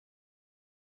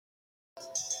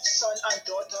son and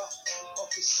daughter of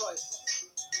the soil.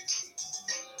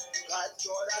 God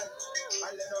Jordan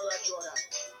and Lenora Jordan.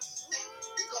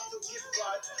 We come to give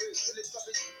God praise, to lift up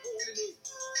his holy name.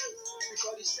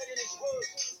 Because he said in his word,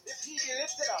 if he be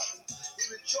lifted up, he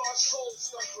will draw souls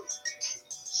unto him.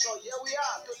 So here we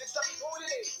are to lift up his holy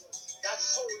name, that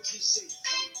soul be saved.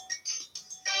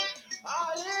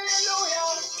 Hallelujah!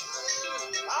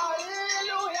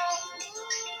 Hallelujah!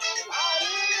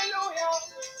 Hallelujah!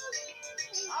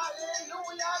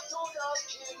 Hallelujah to the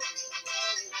King.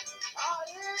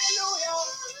 Hallelujah!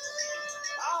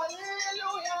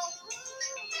 Hallelujah!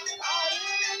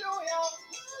 Hallelujah!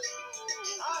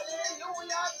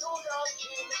 Hallelujah to the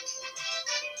King.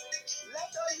 Let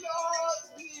the Lord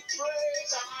be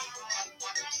praised.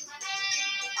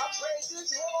 I praise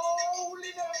his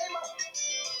holy name.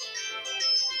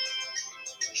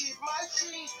 Keep my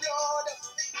feet, Lord.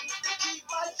 Keep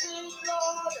my feet,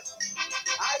 Lord.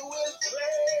 I will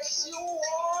praise you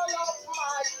all of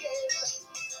my days.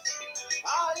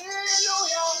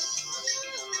 Hallelujah.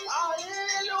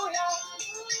 Hallelujah.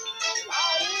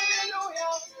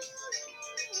 Hallelujah.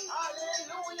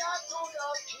 Hallelujah to the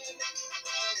King.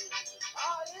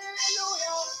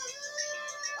 Hallelujah.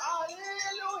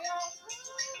 Hallelujah.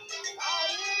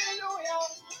 Hallelujah.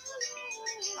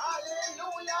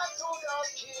 Hallelujah to the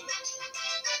King.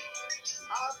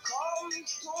 I come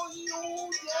to you,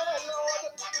 dear Lord.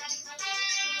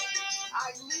 I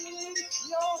need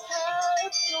your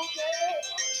help today.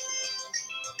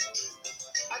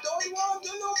 I don't want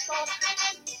to look back.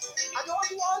 I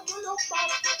don't want to look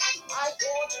back. I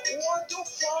don't want to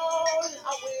fall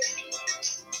away.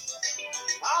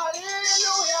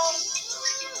 Hallelujah.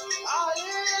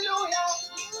 Hallelujah.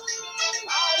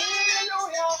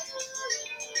 Hallelujah.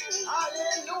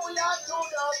 Hallelujah to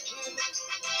the King.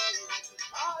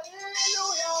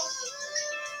 Hallelujah.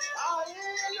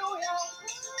 Hallelujah.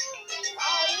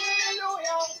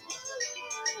 Hallelujah.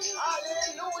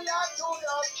 Hallelujah to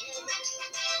the King.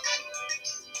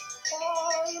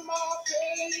 All my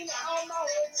pain and my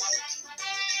hurts,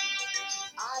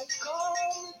 I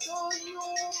come to you,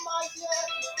 my dear.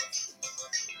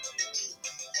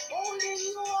 Only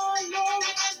you alone,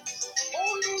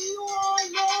 only you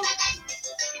alone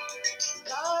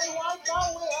can wipe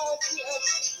away our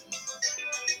tears.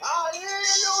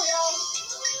 Hallelujah.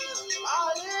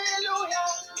 Hallelujah.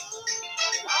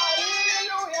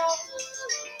 Hallelujah.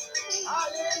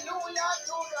 Hallelujah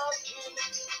to the King.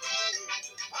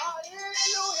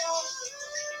 Hallelujah.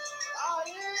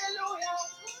 Hallelujah.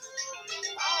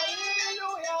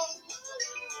 Hallelujah.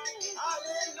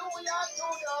 Hallelujah to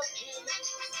the King.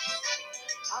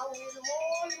 I will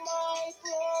hold my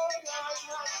brother's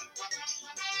hand.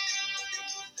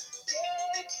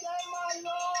 Take them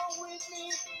along with me.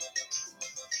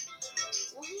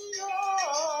 We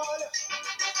all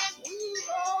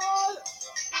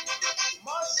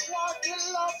must walk in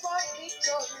love and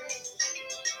victory.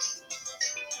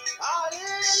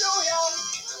 Hallelujah.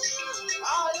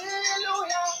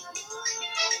 Hallelujah.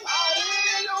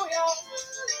 Hallelujah.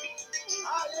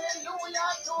 Hallelujah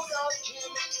to the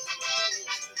King.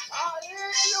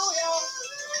 Hallelujah.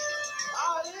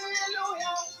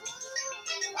 Hallelujah.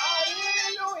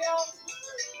 Hallelujah.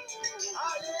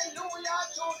 Hallelujah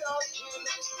to the King.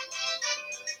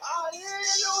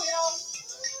 Hallelujah.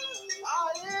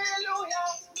 Hallelujah.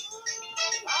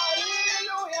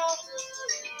 Hallelujah.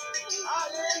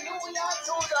 Hallelujah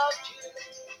to the King.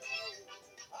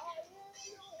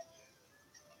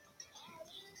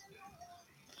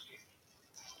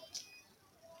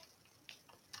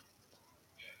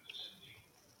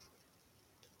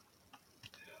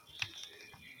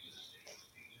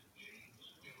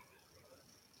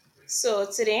 So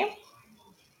today,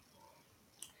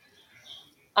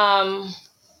 um,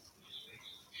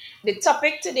 the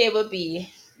topic today will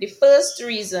be the first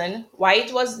reason why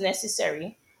it was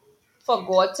necessary for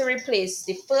God to replace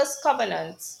the first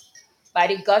covenant by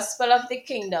the gospel of the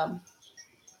kingdom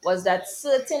was that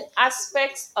certain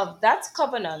aspects of that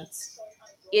covenant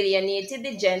alienated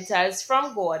the Gentiles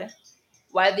from God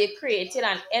while they created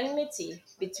an enmity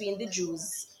between the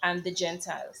Jews and the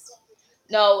Gentiles.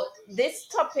 Now, this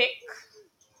topic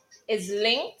is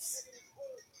linked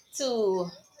to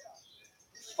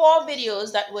four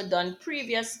videos that were done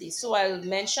previously. So I'll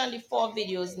mention the four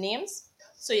videos names.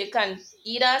 So you can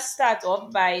either start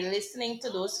off by listening to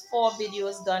those four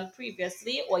videos done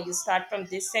previously, or you start from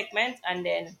this segment and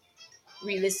then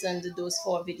re-listen to those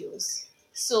four videos.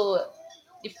 So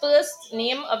the first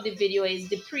name of the video is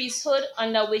the priesthood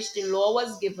under which the law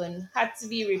was given had to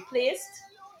be replaced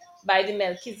by the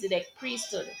Melchizedek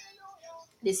priesthood.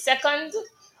 The second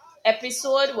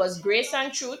episode was Grace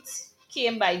and Truth.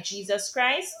 came by Jesus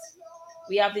Christ.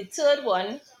 We have the third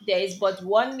one. There is but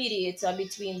one mediator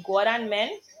between God and men,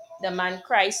 the man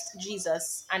Christ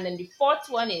Jesus. And then the fourth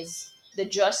one is the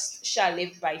just shall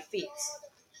live by faith.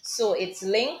 So it's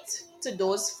linked to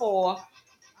those four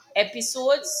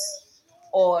episodes,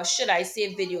 or should I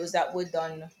say videos that were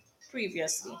done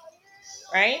previously,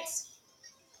 right?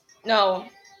 Now,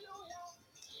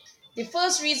 the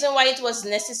first reason why it was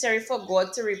necessary for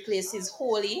God to replace his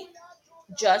holy,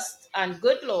 just, and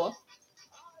good law,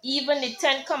 even the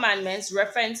Ten Commandments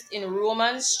referenced in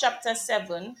Romans chapter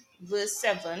 7, verse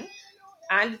 7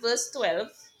 and verse 12,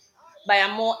 by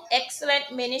a more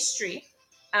excellent ministry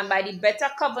and by the better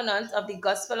covenant of the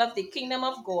gospel of the kingdom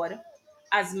of God,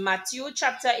 as Matthew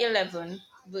chapter 11,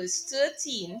 verse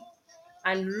 13,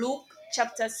 and Luke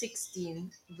chapter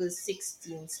 16, verse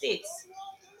 16 states,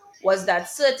 was that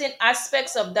certain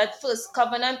aspects of that first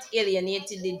covenant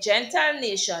alienated the Gentile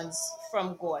nations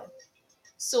from God.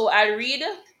 So I'll read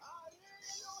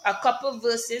a couple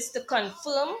verses to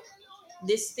confirm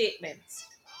this statement.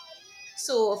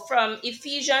 So from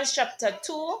Ephesians chapter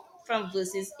 2, from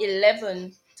verses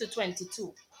 11 to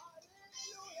 22.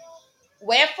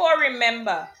 Wherefore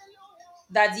remember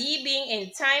that ye being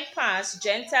in time past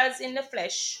Gentiles in the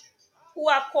flesh, who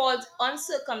are called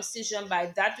uncircumcision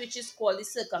by that which is called the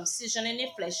circumcision in the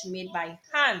flesh made by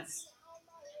hands,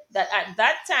 that at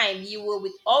that time ye were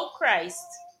without Christ,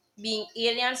 being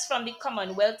aliens from the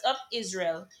Commonwealth of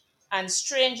Israel, and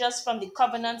strangers from the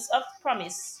covenants of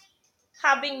promise,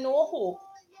 having no hope,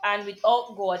 and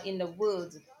without God in the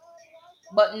world.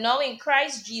 But now in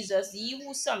Christ Jesus, ye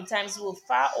who sometimes were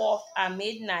far off are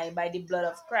made nigh by the blood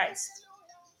of Christ.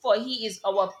 For he is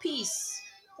our peace,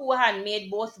 who had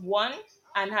made both one,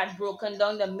 and had broken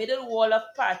down the middle wall of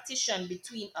partition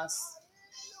between us,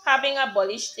 having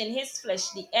abolished in his flesh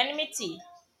the enmity,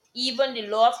 even the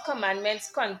law of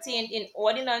commandments contained in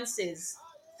ordinances,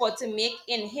 for to make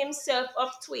in himself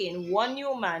of twain one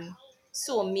new man,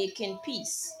 so making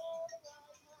peace,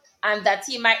 and that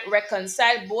he might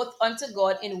reconcile both unto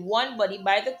God in one body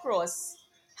by the cross,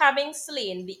 having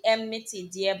slain the enmity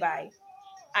thereby,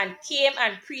 and came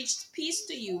and preached peace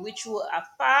to you which were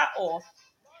afar off,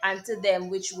 and to them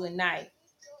which were nigh.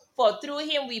 For through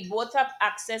him we both have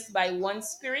access by one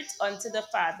Spirit unto the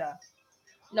Father.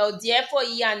 Now therefore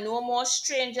ye are no more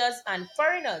strangers and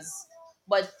foreigners,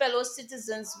 but fellow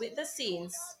citizens with the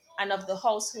saints and of the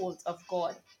household of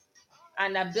God,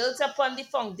 and are built upon the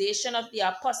foundation of the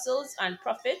apostles and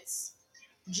prophets,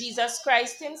 Jesus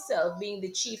Christ himself being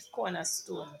the chief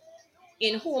cornerstone,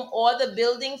 in whom all the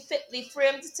building fitly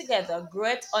framed together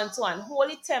groweth unto an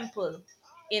holy temple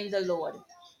in the Lord,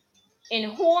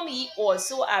 in whom ye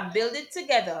also are builded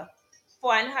together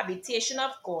for an habitation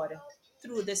of God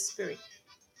through the Spirit.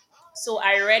 So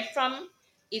I read from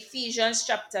Ephesians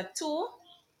chapter 2,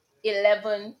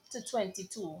 11 to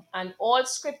 22, and all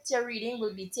scripture reading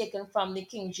will be taken from the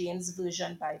King James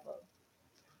Version Bible.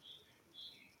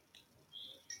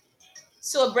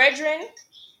 So, brethren,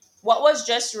 what was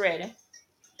just read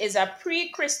is a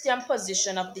pre-Christian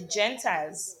position of the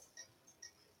Gentiles,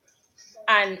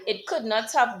 and it could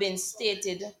not have been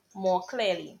stated more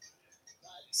clearly.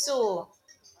 So,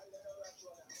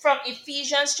 from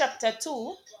Ephesians chapter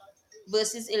 2,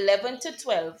 verses 11 to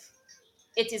 12,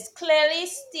 it is clearly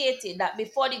stated that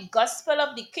before the gospel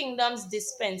of the kingdom's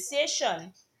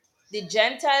dispensation, the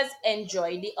Gentiles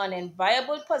enjoy the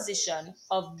unenviable position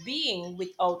of being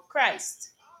without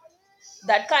Christ.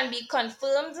 That can be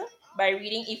confirmed by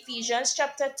reading Ephesians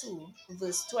chapter 2,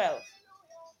 verse 12.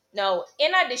 Now,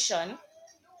 in addition,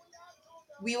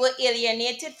 we were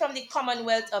alienated from the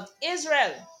Commonwealth of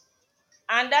Israel,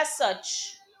 and as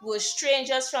such, were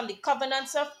strangers from the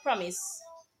covenants of promise,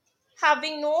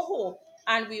 having no hope,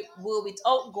 and we were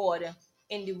without God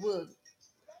in the world.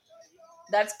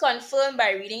 That's confirmed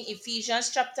by reading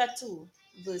Ephesians chapter 2,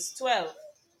 verse 12.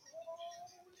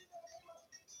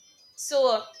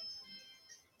 So,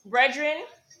 brethren,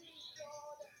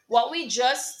 what we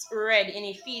just read in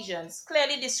Ephesians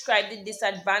clearly described the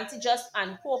disadvantageous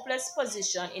and hopeless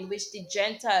position in which the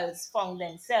Gentiles found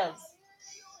themselves.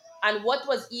 And what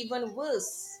was even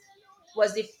worse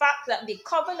was the fact that the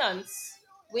covenants,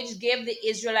 which gave the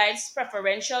Israelites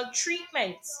preferential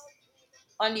treatment,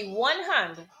 on the one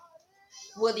hand,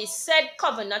 were the said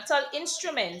covenantal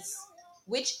instruments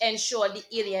which ensured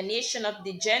the alienation of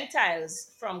the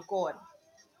Gentiles from God.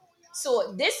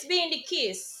 So, this being the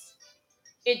case,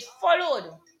 it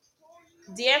followed,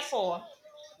 therefore,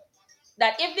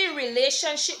 that if the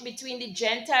relationship between the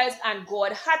Gentiles and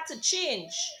God had to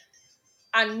change,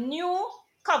 a new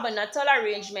covenantal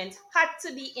arrangement had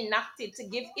to be enacted to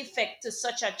give effect to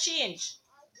such a change.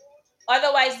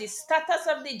 Otherwise, the status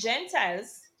of the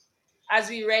Gentiles, as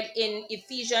we read in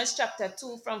Ephesians chapter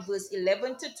 2 from verse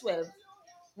 11 to 12,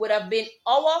 would have been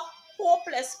our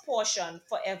hopeless portion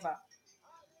forever.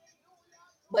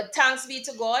 But thanks be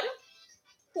to God,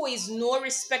 who is no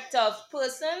respecter of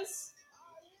persons.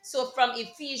 So from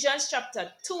Ephesians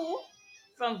chapter 2,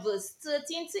 from verse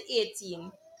 13 to 18,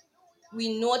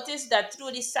 we notice that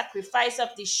through the sacrifice of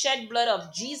the shed blood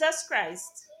of Jesus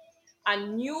Christ, a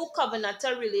new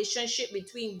covenantal relationship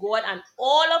between God and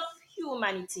all of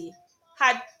humanity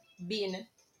had been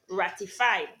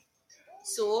ratified.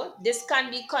 So this can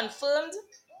be confirmed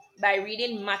by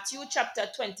reading Matthew chapter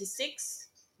 26,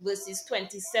 verses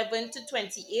 27 to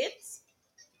 28,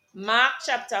 Mark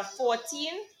chapter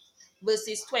 14,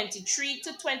 verses 23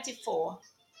 to 24,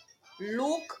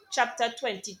 Luke chapter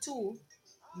 22,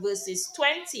 verses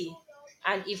 20,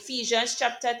 and Ephesians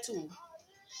chapter 2,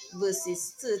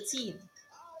 verses 13.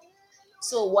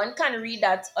 So one can read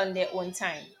that on their own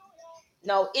time.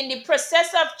 Now, in the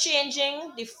process of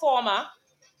changing the former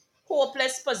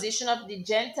hopeless position of the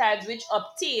Gentiles which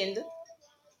obtained,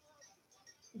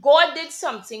 God did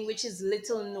something which is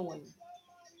little known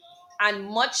and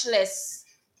much less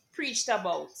preached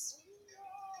about.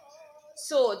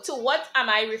 So, to what am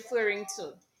I referring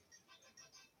to?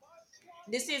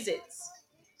 This is it.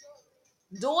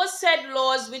 Those said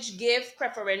laws which gave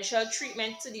preferential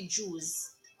treatment to the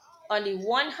Jews, on the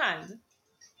one hand,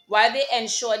 while they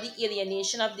ensured the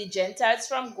alienation of the Gentiles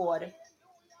from God,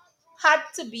 had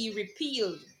to be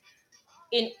repealed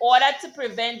in order to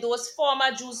prevent those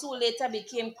former Jews who later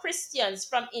became Christians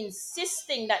from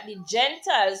insisting that the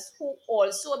Gentiles who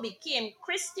also became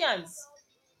Christians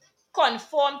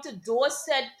conform to those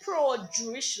said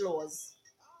pro-Jewish laws,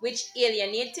 which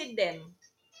alienated them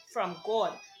from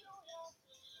God.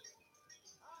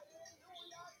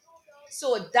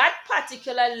 So that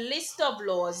particular list of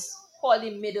laws, called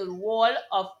the middle wall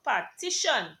of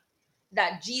partition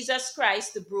that Jesus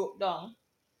Christ broke down,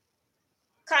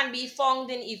 can be found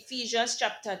in Ephesians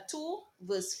chapter 2,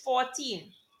 verse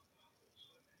 14,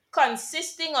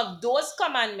 consisting of those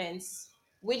commandments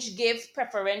which gave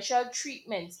preferential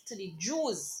treatment to the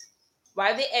Jews,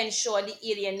 while they ensured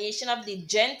the alienation of the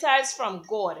Gentiles from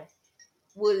God,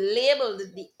 were labeled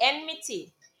the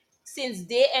enmity, since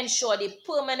they ensure the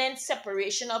permanent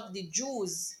separation of the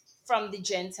Jews from the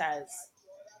Gentiles.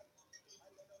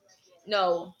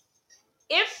 Now,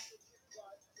 if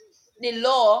the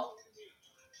law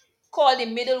called the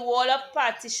middle wall of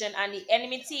partition and the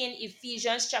enmity in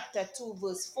Ephesians chapter 2,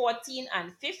 verse 14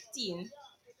 and 15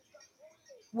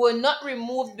 were not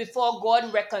removed before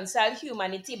God reconciled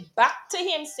humanity back to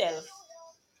himself,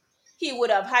 he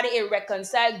would have had a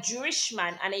reconciled Jewish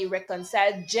man and a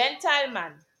reconciled Gentile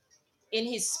man in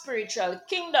his spiritual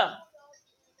kingdom.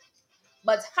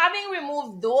 But having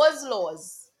removed those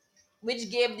laws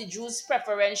which gave the Jews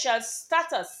preferential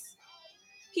status,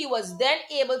 he was then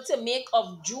able to make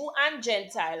of Jew and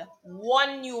Gentile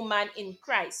one new man in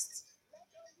Christ.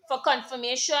 For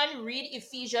confirmation, read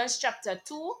Ephesians chapter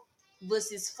 2,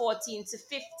 verses 14 to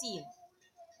 15.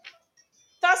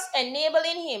 Thus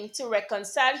enabling him to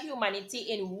reconcile humanity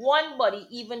in one body,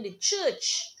 even the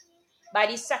church, by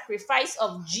the sacrifice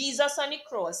of Jesus on the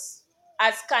cross,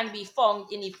 as can be found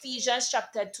in Ephesians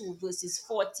chapter 2, verses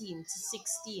 14 to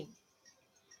 16.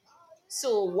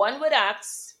 So one would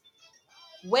ask,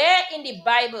 where in the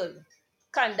Bible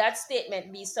can that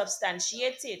statement be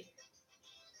substantiated?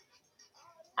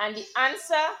 And the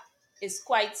answer is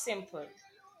quite simple.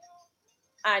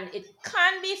 And it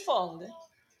can be found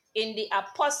in the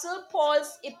Apostle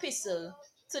Paul's epistle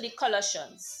to the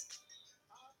Colossians.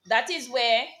 That is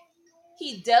where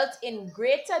he dealt in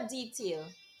greater detail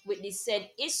with the said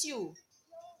issue,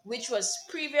 which was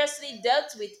previously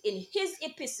dealt with in his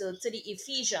epistle to the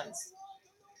Ephesians.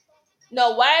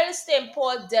 Now, while St.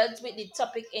 Paul dealt with the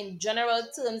topic in general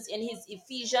terms in his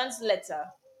Ephesians letter,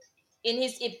 in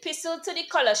his epistle to the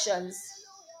Colossians,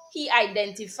 he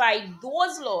identified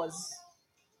those laws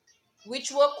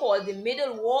which were called the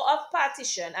middle wall of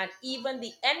partition and even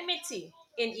the enmity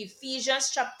in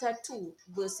Ephesians chapter 2,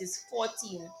 verses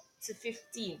 14 to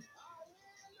 15.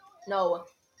 Now,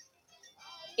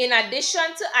 in addition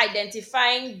to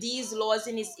identifying these laws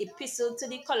in his epistle to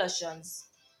the Colossians,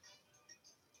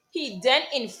 he then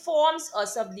informs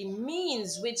us of the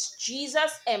means which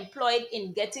Jesus employed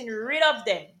in getting rid of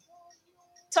them,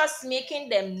 thus making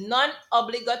them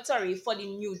non-obligatory for the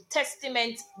New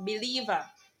Testament believer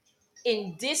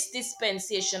in this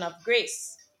dispensation of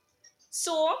grace.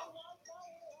 So,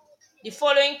 the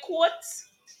following quote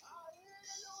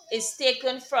is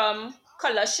taken from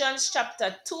Colossians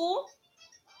chapter 2,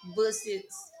 verses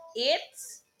 8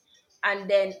 and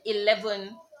then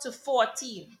 11 to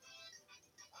 14.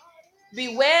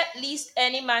 Beware lest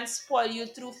any man spoil you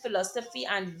through philosophy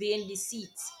and vain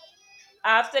deceit,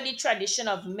 after the tradition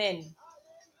of men,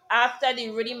 after the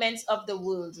rudiments of the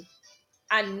world,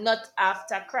 and not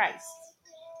after Christ.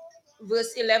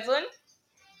 Verse 11,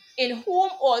 in whom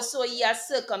also ye are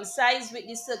circumcised with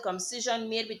the circumcision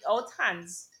made without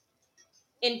hands,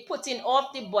 in putting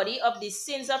off the body of the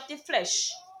sins of the flesh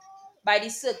by the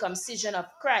circumcision of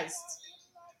Christ,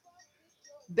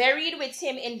 buried with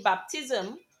him in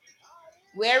baptism,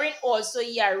 wherein also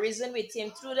ye are risen with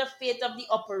him through the faith of the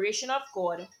operation of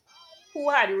God, who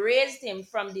had raised him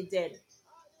from the dead.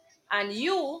 And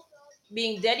you,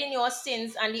 being dead in your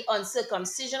sins and the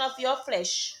uncircumcision of your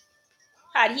flesh,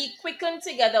 had he quickened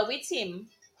together with him,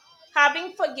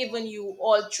 having forgiven you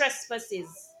all trespasses,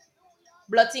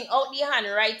 blotting out the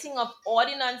handwriting of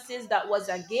ordinances that was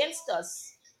against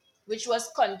us, which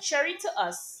was contrary to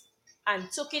us,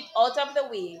 and took it out of the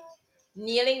way,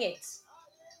 nailing it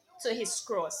to his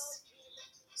cross.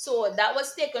 So that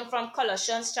was taken from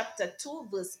Colossians chapter 2,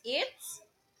 verse 8,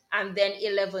 and then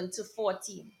 11 to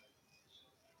 14.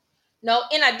 Now,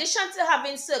 in addition to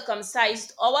having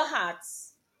circumcised our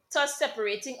hearts, thus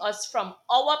separating us from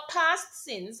our past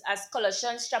sins, as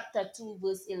Colossians chapter 2,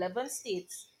 verse 11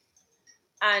 states,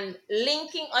 and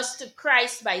linking us to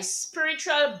Christ by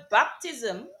spiritual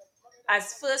baptism,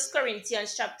 as 1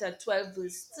 Corinthians chapter 12,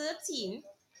 verse 13,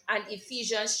 and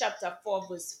Ephesians chapter 4,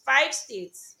 verse 5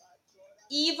 states,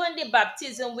 even the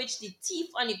baptism which the thief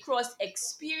on the cross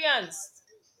experienced,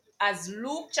 as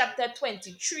Luke chapter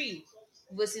 23,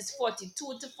 verses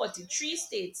 42 to 43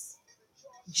 states,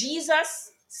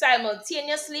 Jesus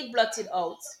simultaneously blotted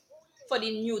out for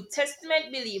the New Testament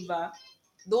believer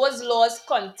those laws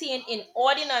contained in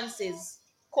ordinances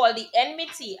called the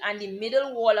enmity and the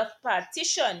middle wall of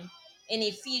partition in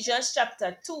Ephesians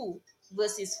chapter 2,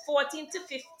 verses 14 to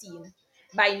 15,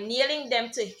 by nailing them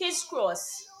to his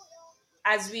cross,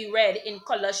 as we read in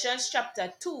Colossians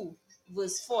chapter 2,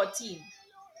 verse 14,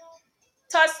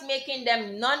 thus making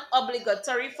them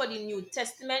non-obligatory for the New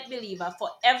Testament believer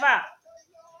forever.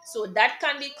 So that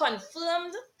can be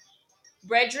confirmed,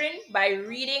 brethren, by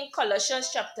reading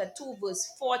Colossians chapter 2, verse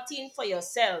 14 for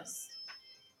yourselves.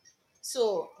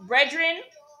 So, brethren,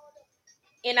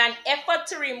 in an effort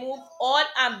to remove all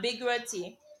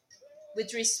ambiguity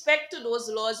with respect to those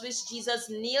laws which Jesus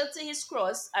nailed to his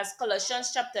cross, as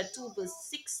Colossians chapter 2, verse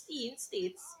 16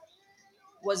 states,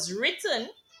 was written,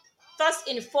 thus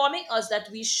informing us that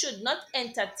we should not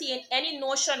entertain any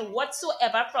notion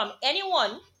whatsoever from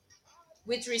anyone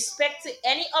with respect to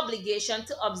any obligation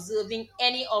to observing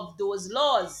any of those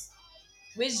laws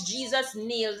which Jesus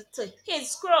nailed to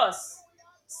his cross,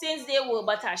 since they were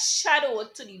but a shadow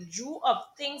to the due of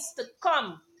things to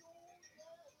come.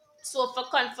 So for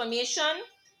confirmation,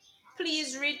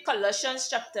 please read Colossians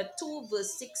chapter 2,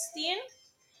 verse 16,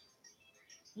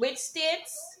 which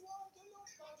states,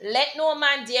 let no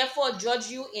man therefore judge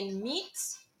you in meat,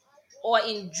 or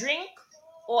in drink,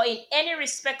 or in any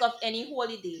respect of any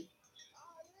holy day,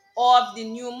 or of the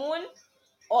new moon,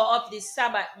 or of the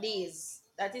Sabbath days.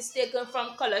 That is taken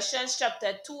from Colossians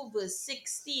chapter 2, verse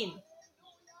 16.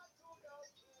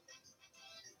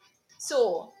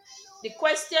 So, the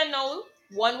question now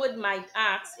one would might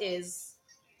ask is,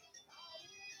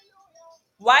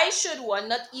 why should one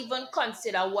not even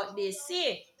consider what they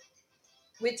say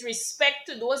with respect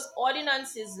to those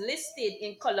ordinances listed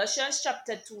in Colossians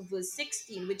chapter 2, verse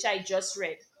 16, which I just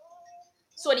read?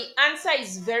 So the answer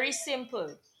is very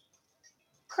simple.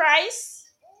 Christ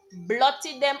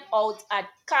blotted them out at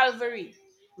Calvary.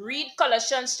 Read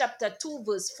Colossians chapter 2,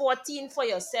 verse 14 for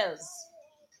yourselves.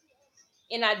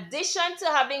 In addition to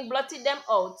having blotted them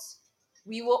out,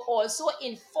 we were also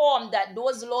informed that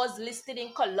those laws listed in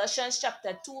Colossians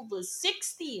chapter 2, verse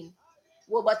 16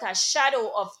 were but a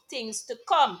shadow of things to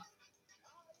come.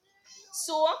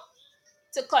 So,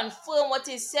 to confirm what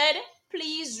is said,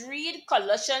 please read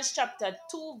Colossians chapter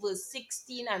 2, verse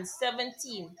 16 and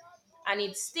 17. And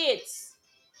it states,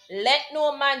 let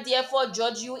no man therefore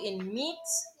judge you in meat,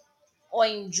 or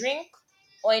in drink,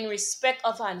 or in respect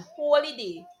of an holy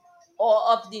day, or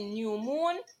of the new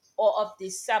moon, or of the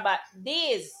Sabbath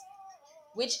days,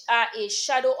 which are a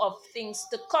shadow of things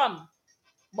to come,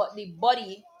 but the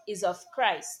body is of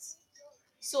Christ.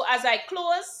 So as I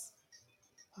close,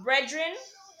 brethren,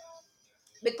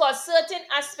 because certain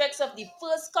aspects of the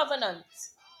first covenant,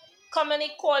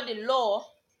 commonly called the law,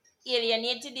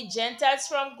 alienated the Gentiles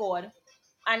from God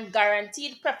and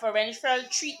guaranteed preferential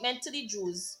treatment to the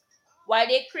Jews, while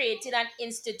they created and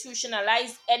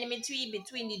institutionalized enmity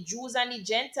between the Jews and the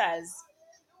Gentiles,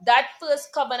 that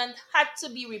first covenant had to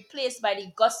be replaced by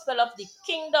the gospel of the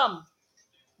kingdom,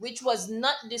 which was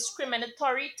not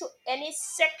discriminatory to any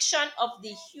section of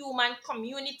the human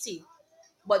community,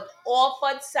 but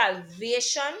offered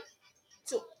salvation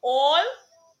to all,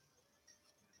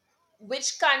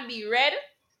 which can be read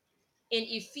in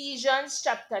Ephesians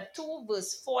chapter 2,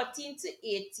 verse 14 to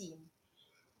 18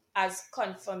 as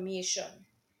confirmation.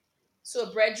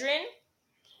 So, brethren,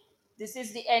 this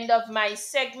is the end of my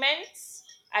segment.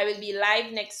 I will be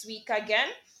live next week again.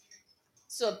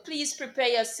 So please prepare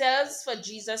yourselves for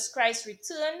Jesus Christ's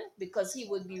return, because he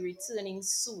will be returning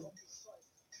soon.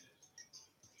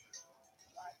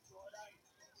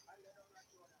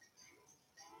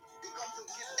 We come to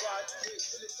give God praise,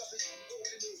 to lift up his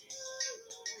holy name.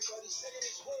 Because he said in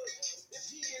his word, if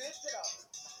he be lifted up,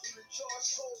 he will draw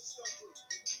souls unto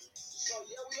him. So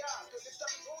here we are to lift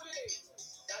up his holy name.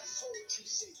 That soul be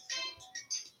saved.